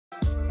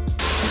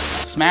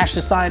smash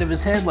the side of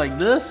his head like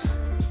this,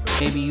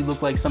 maybe you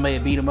look like somebody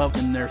that beat him up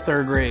in their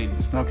 3rd grade,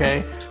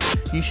 okay?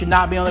 You should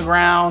not be on the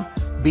ground,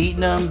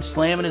 beating him,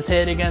 slamming his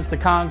head against the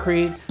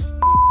concrete.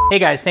 Hey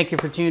guys, thank you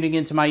for tuning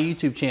into my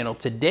YouTube channel.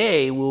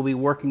 Today, we'll be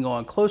working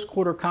on close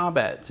quarter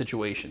combat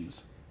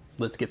situations.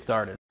 Let's get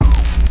started.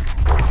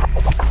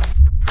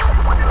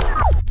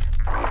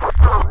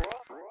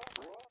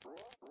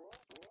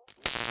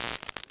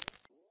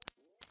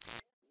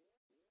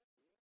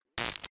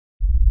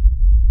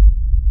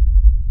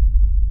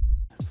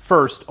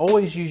 First,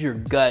 always use your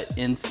gut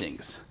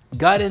instincts.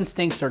 Gut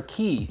instincts are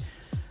key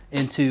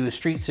into a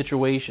street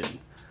situation.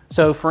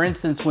 So for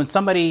instance, when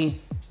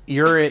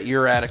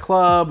you're at a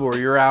club or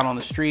you're out on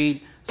the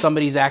street,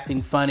 somebody's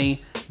acting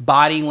funny,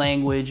 body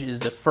language is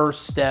the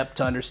first step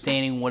to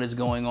understanding what is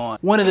going on.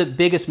 One of the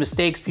biggest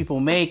mistakes people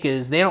make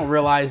is they don't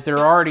realize they're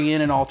already in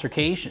an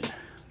altercation.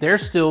 They're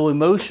still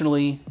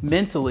emotionally,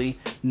 mentally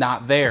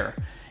not there.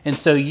 And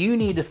so you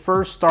need to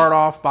first start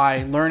off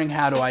by learning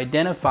how to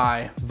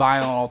identify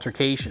violent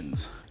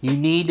altercations. You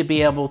need to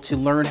be able to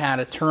learn how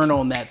to turn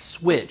on that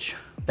switch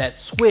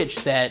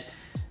that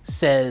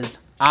says,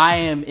 I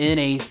am in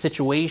a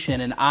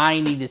situation and I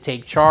need to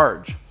take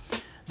charge.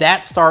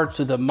 That starts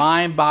with a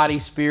mind, body,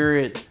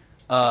 spirit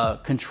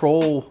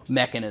control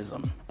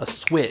mechanism, a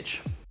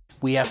switch.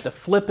 We have to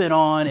flip it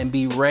on and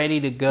be ready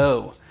to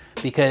go,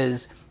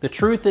 because the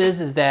truth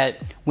is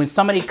that when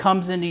somebody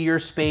comes into your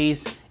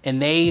space and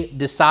they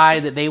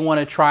decide that they want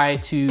to try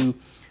to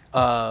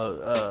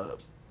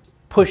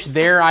push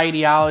their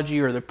ideology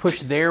or to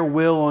push their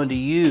will onto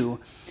you,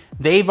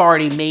 they've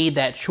already made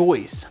that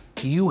choice.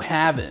 You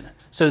haven't.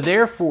 So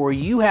therefore,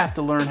 you have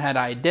to learn how to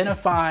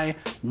identify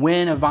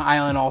when a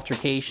violent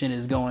altercation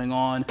is going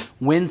on,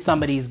 when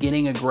somebody's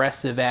getting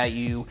aggressive at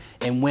you,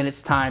 and when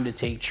it's time to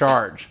take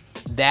charge.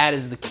 That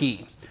is the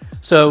key.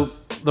 So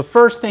the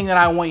first thing that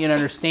I want you to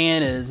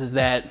understand is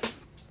that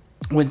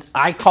when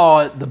I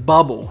call it the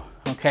bubble,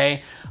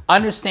 okay?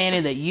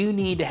 Understanding that you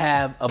need to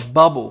have a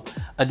bubble,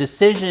 a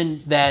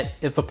decision that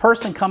if a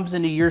person comes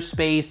into your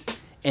space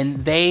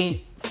and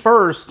they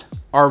first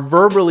are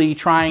verbally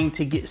trying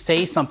to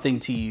say something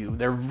to you,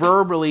 they're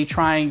verbally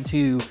trying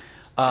to,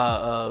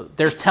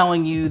 they're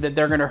telling you that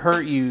they're gonna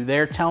hurt you,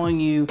 they're telling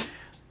you,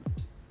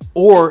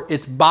 or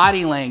it's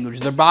body language.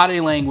 Their body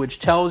language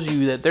tells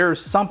you that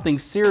there's something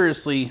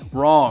seriously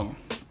wrong,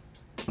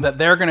 that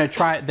they're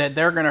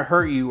gonna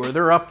hurt you, or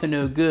they're up to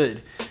no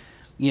good.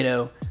 You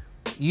know,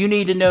 you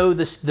need to know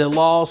the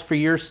laws for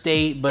your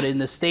state, but in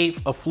the state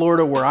of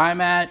Florida where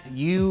I'm at,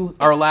 you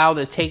are allowed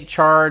to take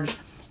charge.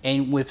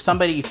 And with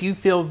somebody, if you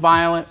feel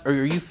violent or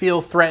you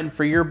feel threatened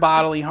for your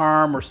bodily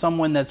harm or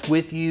someone that's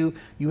with you,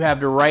 you have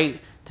the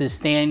right to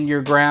stand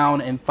your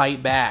ground and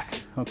fight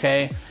back,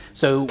 okay?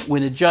 So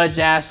when the judge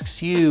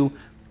asks you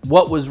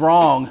what was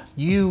wrong,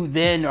 you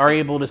then are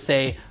able to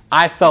say,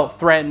 I felt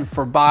threatened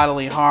for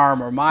bodily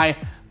harm, or my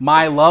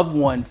loved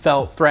one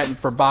felt threatened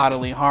for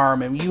bodily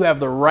harm, and you have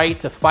the right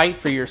to fight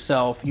for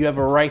yourself. You have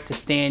a right to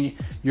stand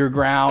your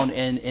ground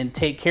and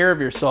take care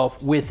of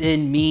yourself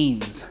within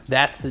means.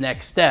 That's the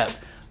next step.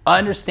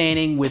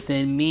 Understanding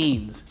within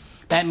means.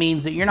 That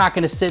means that you're not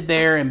going to sit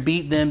there and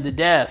beat them to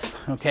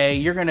death, okay?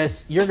 You're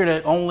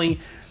gonna only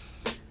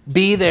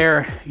be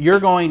there. You're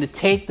going to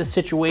take the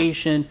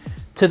situation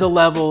to the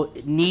level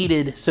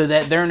needed so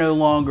that they're no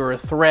longer a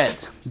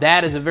threat.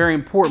 That is a very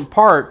important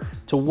part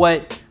to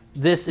what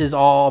this is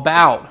all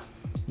about.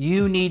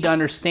 You need to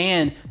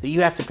understand that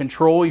you have to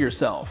control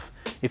yourself.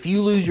 If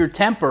you lose your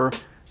temper,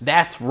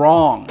 that's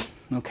wrong,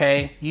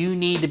 okay? You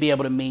need to be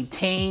able to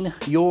maintain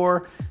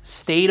your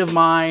state of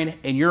mind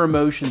and your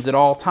emotions at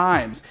all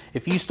times.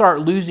 If you start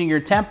losing your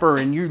temper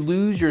and you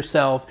lose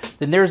yourself,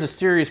 then there's a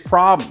serious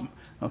problem,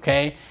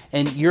 okay?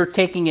 And you're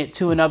taking it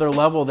to another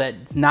level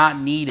that's not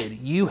needed.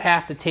 You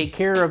have to take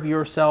care of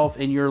yourself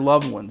and your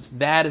loved ones.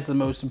 That is the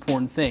most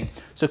important thing.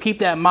 So keep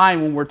that in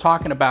mind when we're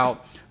talking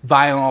about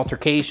violent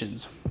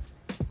altercations,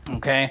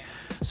 okay?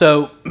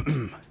 So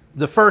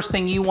the first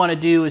thing you want to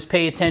do is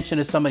pay attention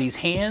to somebody's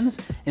hands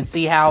and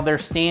see how they're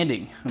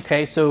standing,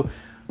 okay? So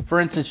for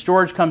instance,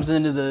 George comes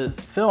into the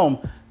film.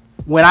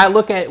 When I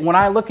look at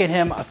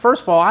him,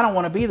 first of all, I don't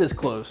want to be this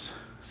close.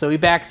 So he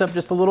backs up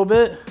just a little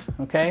bit,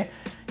 okay?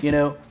 You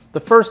know, the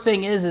first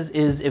thing is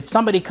if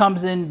somebody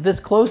comes in this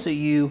close at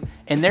you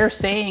and they're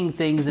saying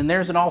things and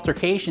there's an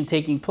altercation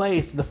taking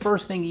place, the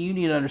first thing you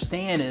need to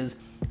understand is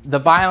the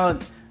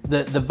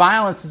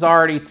violence has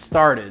already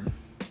started.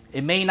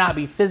 It may not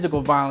be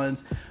physical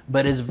violence,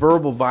 but it's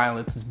verbal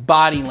violence, it's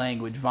body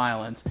language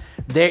violence.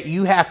 There,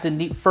 you have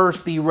to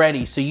first be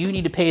ready. So you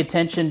need to pay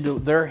attention to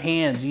their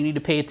hands. You need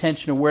to pay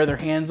attention to where their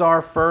hands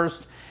are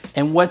first.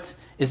 And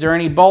is there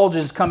any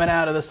bulges coming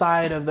out of the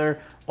side of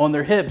on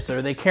their hips?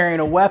 Are they carrying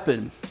a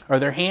weapon? Are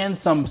their hands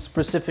some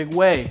specific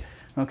way?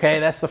 Okay,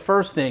 that's the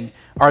first thing.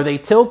 Are they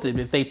tilted?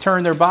 If they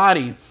turn their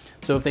body,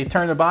 so if they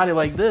turn their body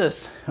like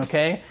this,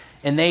 okay,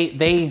 and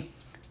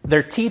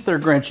their teeth are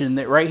grinching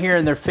right here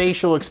in their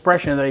facial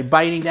expression. Are they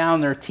biting down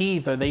their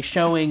teeth? Are they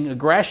showing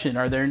aggression?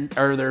 Are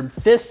their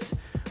fists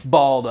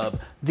balled up.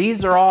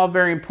 These are all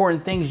very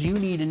important things you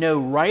need to know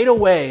right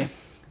away,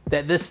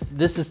 that this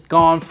has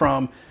gone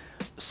from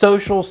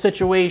social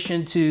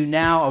situation to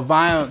now a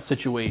violent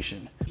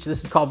situation. So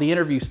this is called the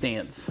interview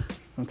stance,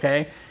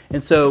 okay?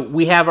 And so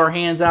we have our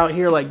hands out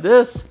here like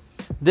this.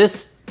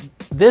 This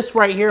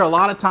right here a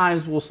lot of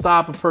times will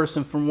stop a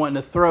person from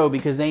wanting to throw,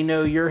 because they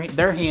know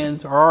their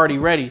hands are already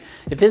ready.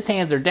 If his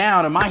hands are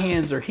down and my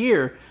hands are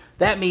here,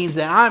 that means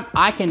that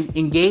I can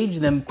engage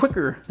them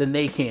quicker than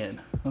they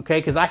can, okay?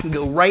 Because I can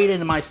go right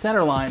into my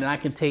center line and I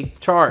can take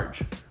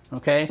charge,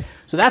 okay?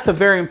 So that's a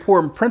very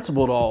important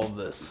principle to all of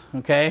this,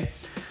 okay?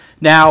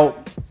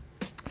 Now,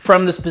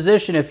 from this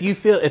position,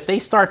 if they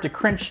start to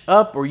cringe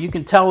up, or you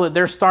can tell that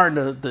they're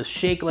starting to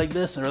shake like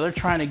this, or they're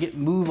trying to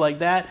move like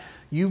that,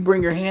 you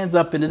bring your hands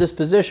up into this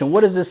position.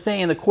 What does this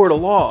say in the court of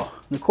law?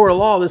 In the court of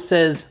law, this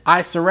says,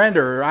 I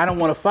surrender, or I don't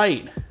want to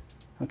fight,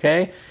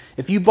 okay?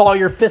 If you ball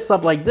your fists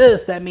up like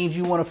this, that means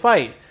you want to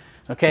fight,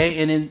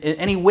 okay? And in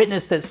any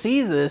witness that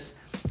sees this,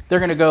 they're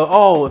going to go,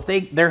 oh,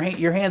 if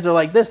your hands are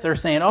like this, they're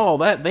saying, oh,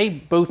 that they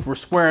both were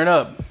squaring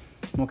up,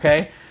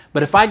 okay?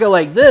 But if I go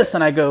like this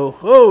and I go,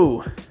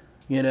 oh,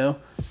 you know,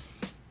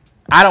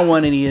 I don't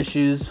want any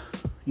issues,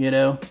 you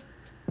know,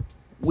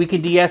 we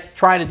can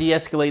try to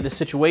de-escalate the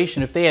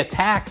situation. If they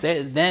attack,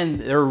 then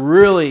they're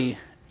really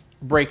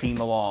breaking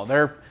the law.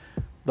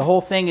 The whole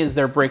thing is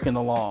they're breaking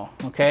the law,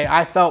 okay?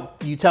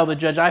 You tell the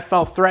judge, I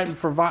felt threatened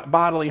for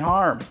bodily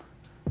harm,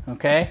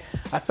 okay?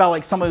 I felt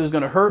like somebody was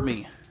gonna hurt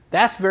me.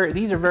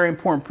 These are very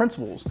important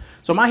principles.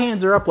 So my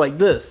hands are up like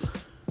this,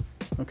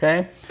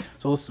 okay?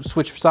 So let's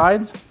switch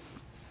sides.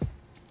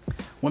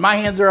 When my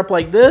hands are up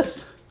like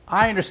this,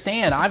 I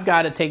understand I've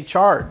got to take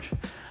charge.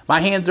 My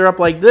hands are up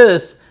like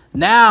this.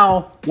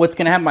 Now, what's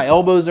going to happen? My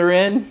elbows are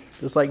in,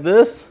 just like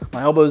this.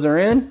 My elbows are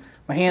in.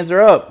 My hands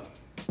are up.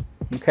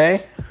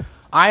 Okay?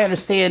 I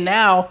understand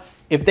now,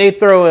 if they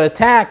throw an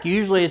attack,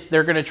 usually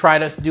they're going to try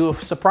to do a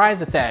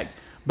surprise attack.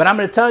 But I'm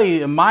going to tell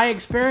you, in my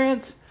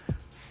experience,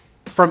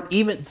 from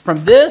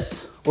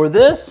this or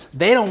this,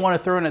 they don't want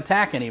to throw an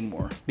attack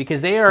anymore,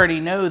 because they already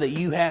know that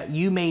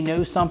you may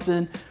know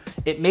something.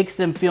 It makes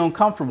them feel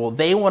uncomfortable.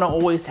 They want to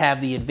always have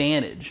the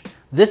advantage.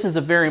 This is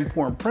a very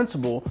important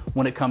principle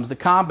when it comes to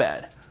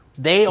combat.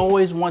 They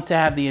always want to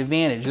have the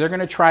advantage. They're going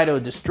to try to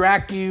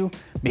distract you,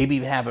 maybe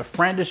even have a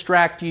friend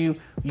distract you.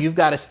 You've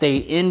got to stay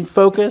in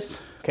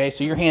focus. Okay,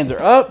 so your hands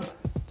are up,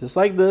 just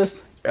like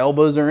this. Your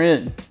elbows are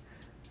in.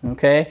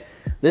 Okay,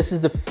 this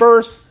is the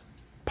first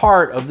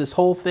part of this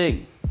whole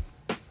thing.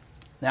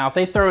 Now, if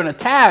they throw an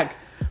attack,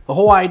 the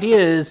whole idea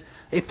is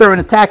they throw an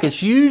attack.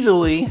 It's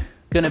usually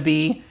going to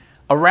be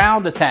a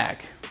round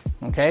attack.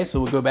 Okay,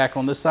 so we'll go back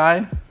on this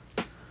side.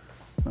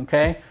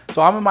 Okay,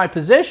 so I'm in my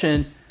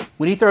position.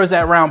 When he throws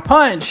that round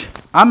punch,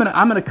 I'm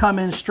gonna come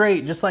in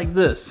straight, just like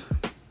this.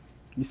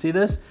 You see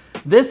this?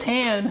 This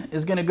hand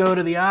is gonna go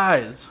to the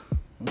eyes.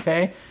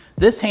 Okay,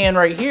 this hand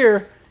right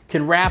here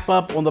can wrap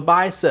up on the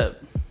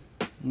bicep.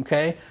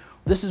 Okay,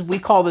 we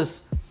call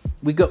this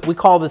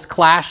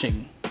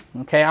clashing.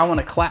 Okay,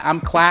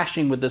 I'm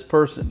clashing with this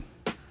person.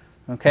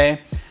 Okay.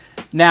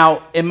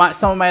 Now, in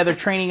some of my other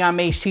training, I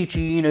may teach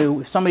you, you know,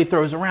 if somebody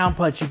throws a round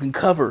punch, you can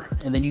cover,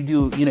 and then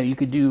you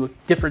could do a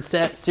different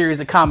series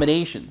of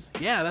combinations.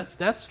 Yeah,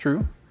 that's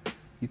true.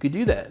 You could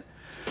do that.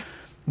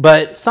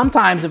 But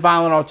sometimes in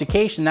violent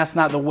altercation, that's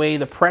not the way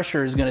the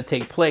pressure is going to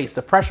take place.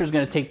 The pressure is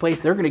going to take place.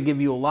 They're going to give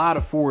you a lot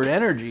of forward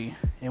energy,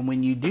 and when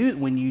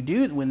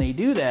they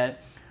do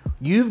that,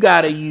 you've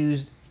got to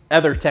use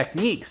other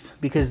techniques,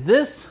 because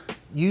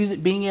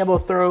being able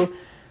to throw,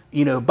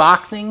 you know,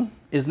 boxing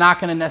is not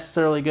going to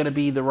necessarily going to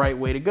be the right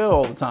way to go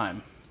all the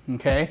time,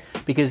 okay?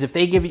 Because if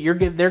they're giving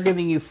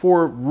you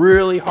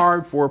really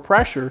hard forward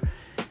pressure,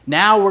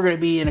 now we're going to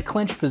be in a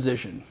clinch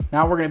position.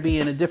 Now we're going to be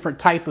in a different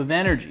type of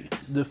energy.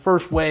 The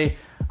first way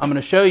I'm going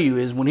to show you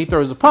is when he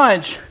throws a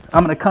punch,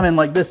 I'm going to come in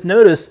like this.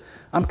 Notice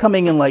I'm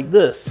coming in like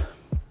this,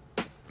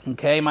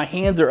 okay? My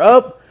hands are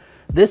up.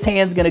 This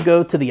hand's going to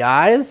go to the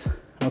eyes,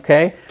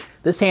 okay?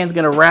 This hand's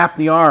going to wrap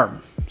the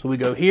arm. So we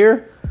go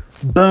here,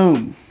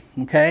 boom,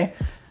 okay?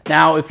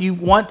 Now, if you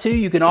want to,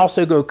 you can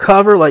also go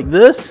cover like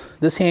this.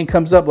 This hand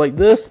comes up like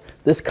this.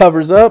 This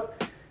covers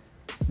up,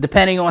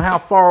 depending on how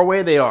far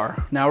away they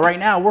are. Now, right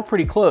now, we're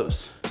pretty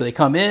close. So they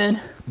come in,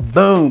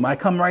 boom. I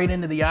come right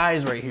into the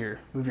eyes right here.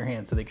 Move your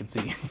hands so they can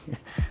see.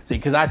 See,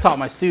 because I taught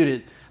my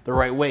student the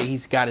right way.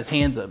 He's got his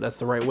hands up. That's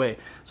the right way.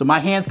 So my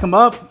hands come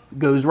up,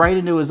 goes right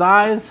into his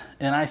eyes,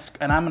 and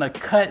I'm going to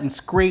cut and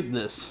scrape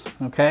this,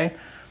 okay?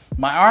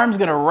 My arm's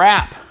going to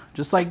wrap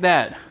just like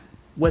that.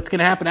 What's going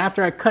to happen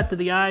after I cut to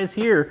the eyes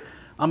here,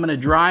 I'm going to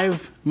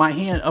drive my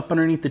hand up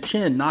underneath the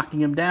chin, knocking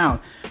him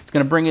down. It's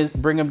going to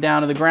bring him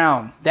down to the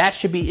ground. That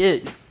should be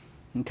it.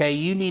 Okay,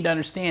 you need to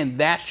understand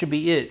that should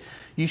be it.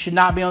 You should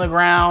not be on the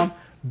ground,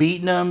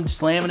 beating him,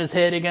 slamming his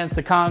head against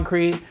the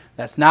concrete.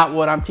 That's not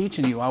what I'm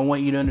teaching you. I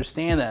want you to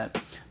understand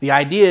that. The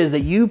idea is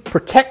that you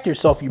protect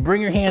yourself. You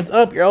bring your hands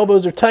up, your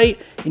elbows are tight,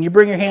 and you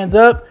bring your hands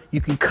up.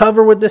 You can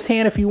cover with this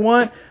hand if you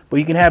want, but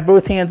you can have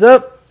both hands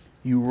up.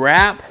 You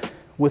wrap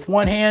with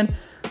one hand.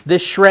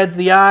 This shreds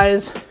the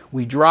eyes.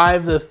 we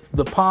drive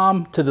the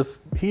palm to the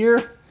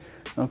here,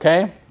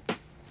 okay?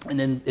 And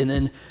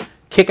then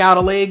kick out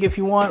a leg if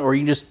you want, or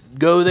you can just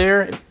go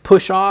there and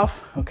push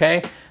off,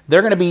 okay?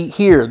 They're gonna be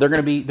here. They're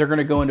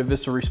gonna go into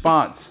visceral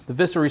response. The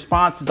visceral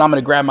response is I'm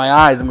gonna grab my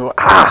eyes and go,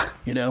 ah,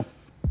 you know,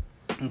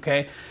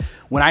 okay?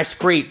 When I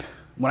scrape,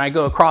 when I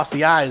go across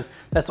the eyes,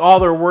 that's all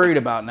they're worried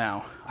about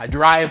now. I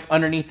drive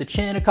underneath the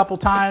chin a couple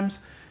times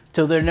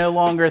till they're no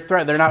longer a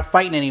threat. They're not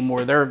fighting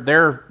anymore.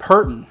 They're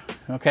hurting,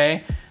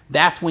 okay?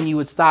 That's when you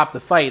would stop the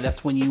fight.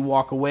 That's when you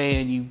walk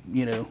away and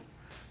you know,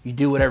 you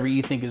do whatever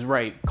you think is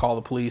right. Call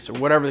the police or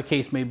whatever the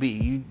case may be.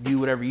 You do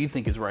whatever you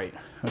think is right,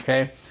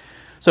 okay?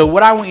 So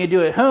what I want you to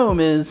do at home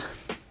is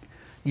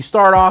you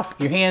start off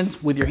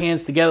with your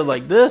hands together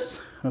like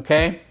this,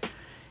 okay?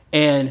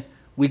 And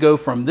we go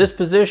from this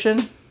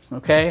position,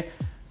 okay?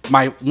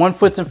 My one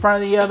foot's in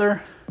front of the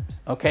other,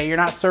 okay? You're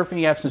not surfing,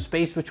 you have some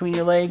space between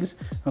your legs,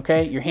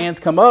 okay? Your hands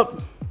come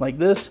up like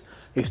this.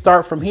 You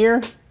start from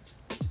here,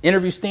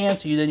 interview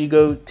stance, then you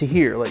go to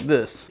here like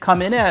this.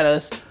 Come in at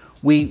us,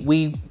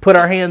 we put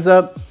our hands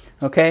up,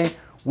 okay?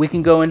 We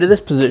can go into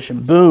this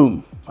position,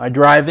 boom. I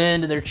drive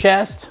into their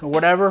chest or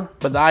whatever,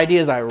 but the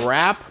idea is I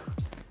wrap,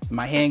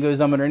 my hand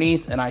goes up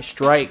underneath and I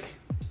strike,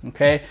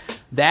 okay?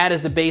 That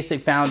is the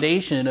basic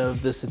foundation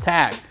of this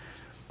attack.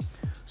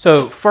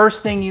 So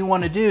first thing you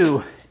wanna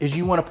do is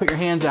you wanna put your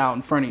hands out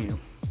in front of you.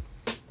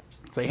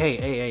 Say,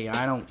 hey,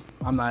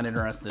 I'm not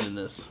interested in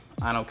this.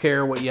 I don't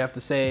care what you have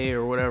to say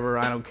or whatever,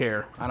 I don't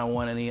care. I don't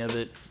want any of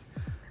it.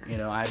 You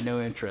know, I have no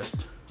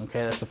interest.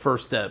 Okay, that's the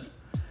first step,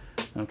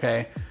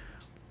 okay?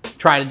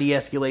 Try to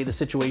de-escalate the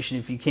situation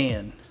if you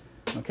can,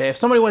 okay? If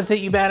somebody wants to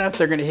hit you bad enough,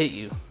 they're gonna hit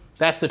you.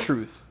 That's the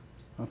truth,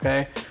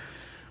 okay?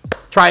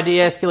 Try to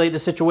de-escalate the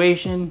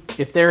situation.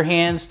 If their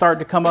hands start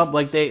to come up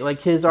like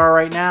his are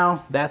right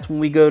now, that's when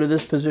we go to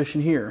this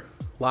position here.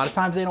 A lot of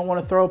times they don't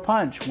wanna throw a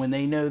punch when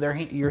they know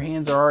your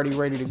hands are already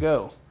ready to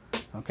go,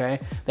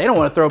 okay? They don't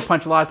wanna throw a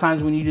punch a lot of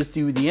times when you just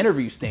do the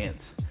interview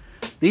stance.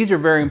 These are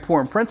very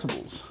important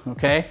principles,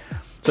 okay?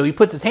 So he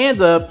puts his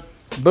hands up,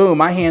 boom,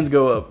 my hands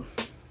go up,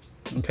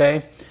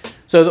 okay?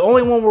 So the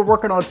only one we're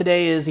working on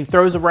today is he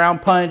throws a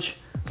round punch.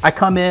 I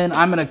come in,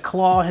 I'm gonna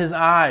claw his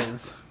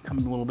eyes. Come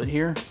a little bit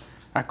here.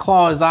 I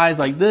claw his eyes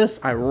like this,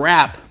 I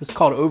wrap. This is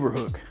called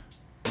overhook,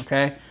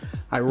 okay?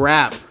 I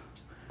wrap.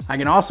 I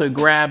can also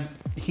grab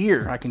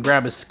here. I can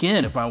grab his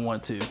skin if I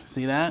want to.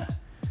 See that?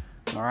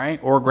 All right,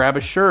 or grab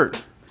a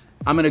shirt.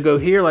 I'm gonna go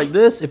here like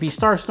this. If he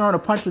starts throwing a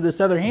punch with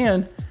this other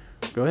hand,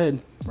 go ahead,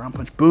 round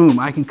punch, boom,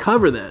 I can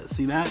cover that,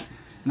 see that?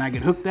 And I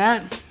can hook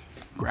that,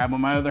 grab on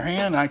my other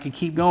hand, and I can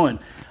keep going.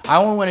 I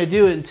only wanna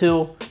do it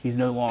until he's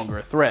no longer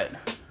a threat,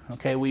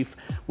 okay? We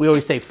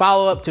always say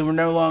follow up till we're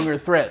no longer a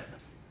threat,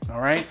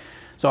 all right?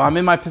 So I'm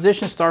in my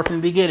position, start from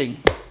the beginning.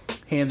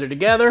 Hands are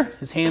together,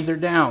 his hands are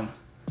down,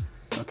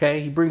 okay?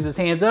 He brings his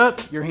hands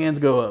up, your hands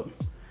go up.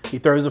 He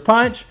throws a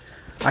punch,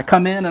 I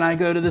come in and I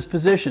go to this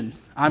position.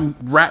 I'm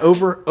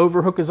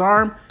overhook his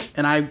arm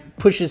and I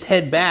push his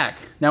head back.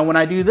 Now when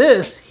I do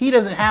this, he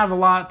doesn't have a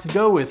lot to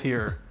go with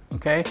here,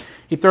 okay?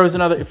 He throws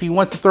another, if he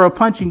wants to throw a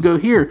punch, you can go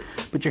here,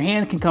 but your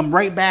hand can come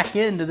right back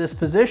into this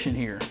position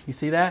here. You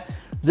see that?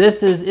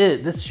 This is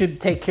it. This should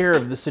take care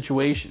of the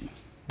situation,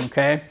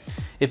 okay?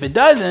 If it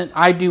doesn't,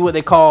 I do what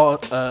they call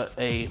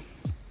I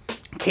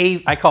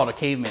call it a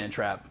caveman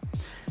trap.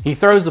 He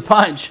throws a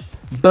punch,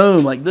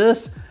 boom, like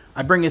this.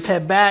 I bring his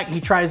head back,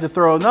 he tries to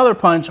throw another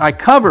punch, I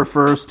cover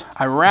first,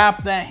 I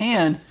wrap that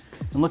hand,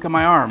 and look at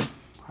my arm.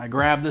 I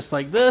grab this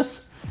like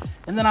this,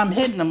 and then I'm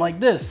hitting him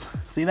like this.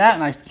 See that?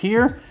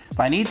 And if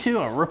I need to,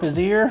 I'll rip his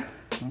ear,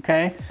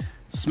 okay?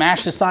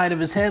 Smash the side of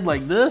his head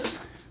like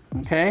this,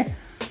 okay?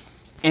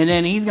 And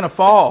then he's gonna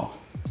fall,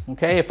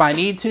 okay? If I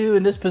need to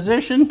in this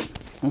position,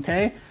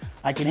 okay?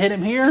 I can hit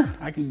him here,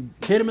 I can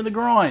hit him in the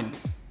groin,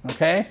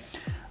 okay?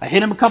 I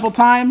hit him a couple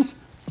times,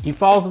 he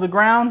falls to the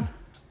ground,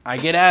 I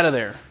get out of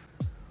there.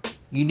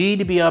 You need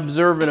to be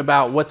observant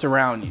about what's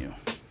around you,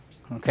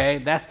 okay?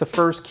 That's the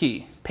first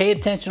key. Pay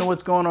attention to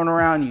what's going on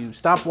around you.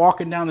 Stop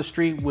walking down the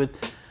street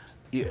with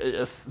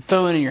a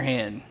phone in your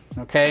hand,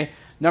 okay?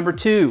 Number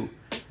two,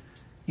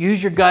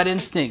 use your gut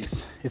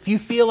instincts. If you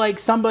feel like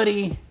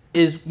somebody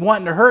is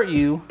wanting to hurt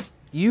you,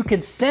 you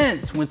can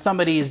sense when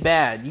somebody is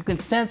bad. You can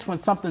sense when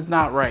something's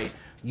not right.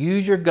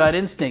 Use your gut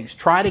instincts.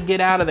 Try to get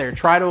out of there.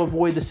 Try to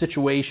avoid the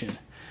situation.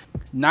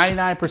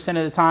 99%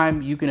 of the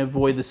time, you can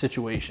avoid the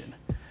situation.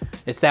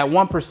 It's that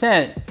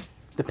 1%,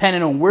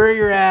 depending on where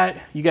you're at,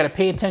 you gotta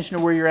pay attention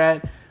to where you're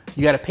at,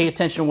 you gotta pay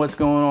attention to what's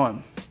going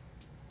on,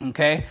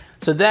 okay?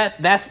 So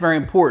that's very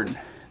important.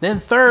 Then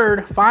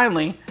third,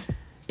 finally,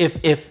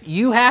 if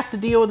you have to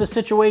deal with a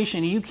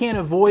situation, you can't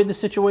avoid the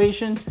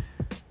situation,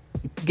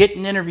 get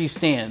an interview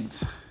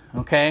stance,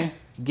 okay?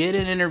 Get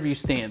an interview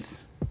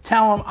stance.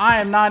 Tell them,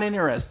 I am not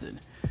interested.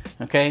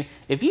 Okay,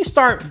 if you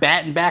start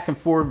batting back and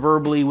forth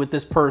verbally with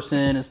this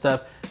person and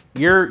stuff,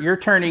 you're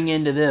turning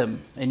into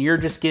them and you're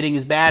just getting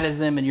as bad as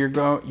them and you're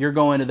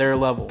going to their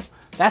level.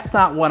 That's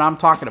not what I'm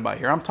talking about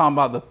here. I'm talking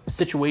about the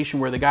situation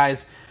where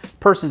the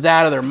person's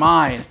out of their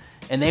mind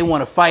and they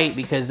want to fight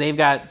because they've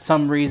got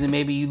some reason.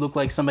 Maybe you look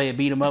like somebody that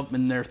beat them up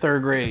in their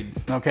 3rd grade,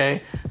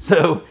 okay?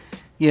 So,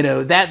 you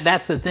know,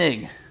 that's the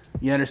thing.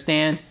 You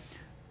understand?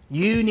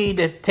 You need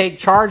to take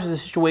charge of the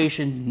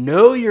situation,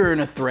 know you're in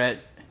a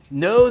threat,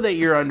 know that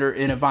you're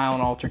in a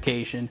violent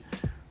altercation,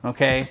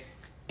 okay?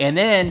 And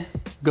then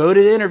go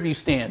to the interview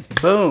stands,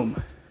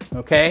 boom,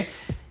 okay?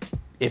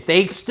 If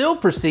they still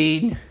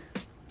proceed,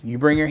 you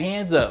bring your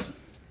hands up,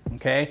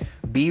 okay?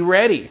 Be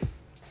ready.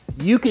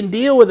 You can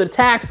deal with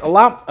attacks a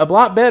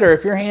lot better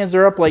if your hands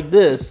are up like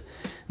this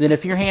than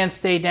if your hands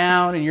stay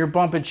down and you're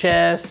bumping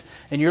chests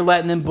and you're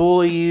letting them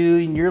bully you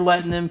and you're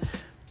letting them,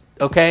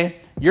 okay?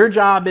 Your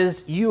job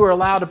is you are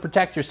allowed to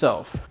protect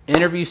yourself.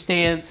 Interview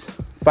stance,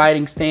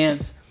 fighting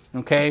stance,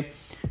 okay?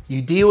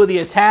 You deal with the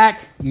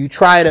attack, you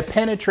try to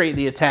penetrate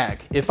the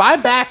attack. If I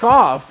back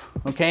off,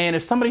 okay, and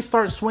if somebody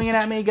starts swinging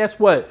at me, guess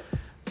what?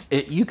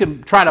 You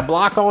can try to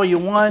block all you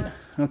want,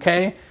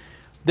 okay?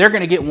 They're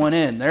gonna get one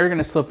in. They're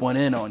gonna slip one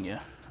in on you,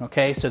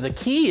 okay? So the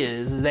key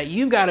is that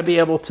you've gotta be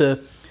able to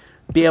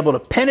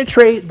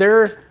penetrate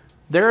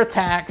their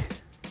attack,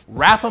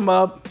 wrap them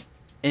up,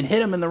 and hit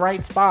them in the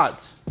right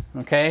spots,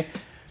 okay?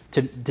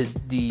 To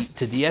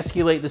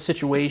de-escalate the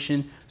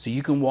situation so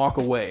you can walk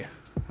away,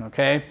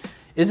 okay?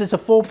 Is this a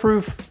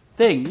foolproof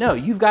thing? No,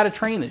 you've got to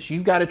train this.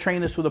 You've got to train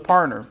this with a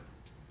partner.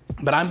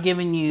 But I'm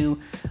giving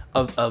you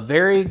a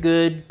very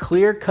good,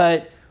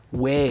 clear-cut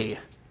way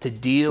to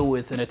deal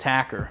with an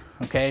attacker,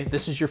 okay?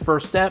 This is your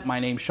first step. My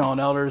name's Sean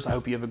Elders. I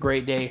hope you have a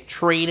great day.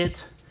 Train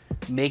it.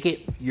 Make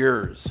it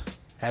yours.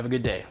 Have a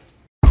good day.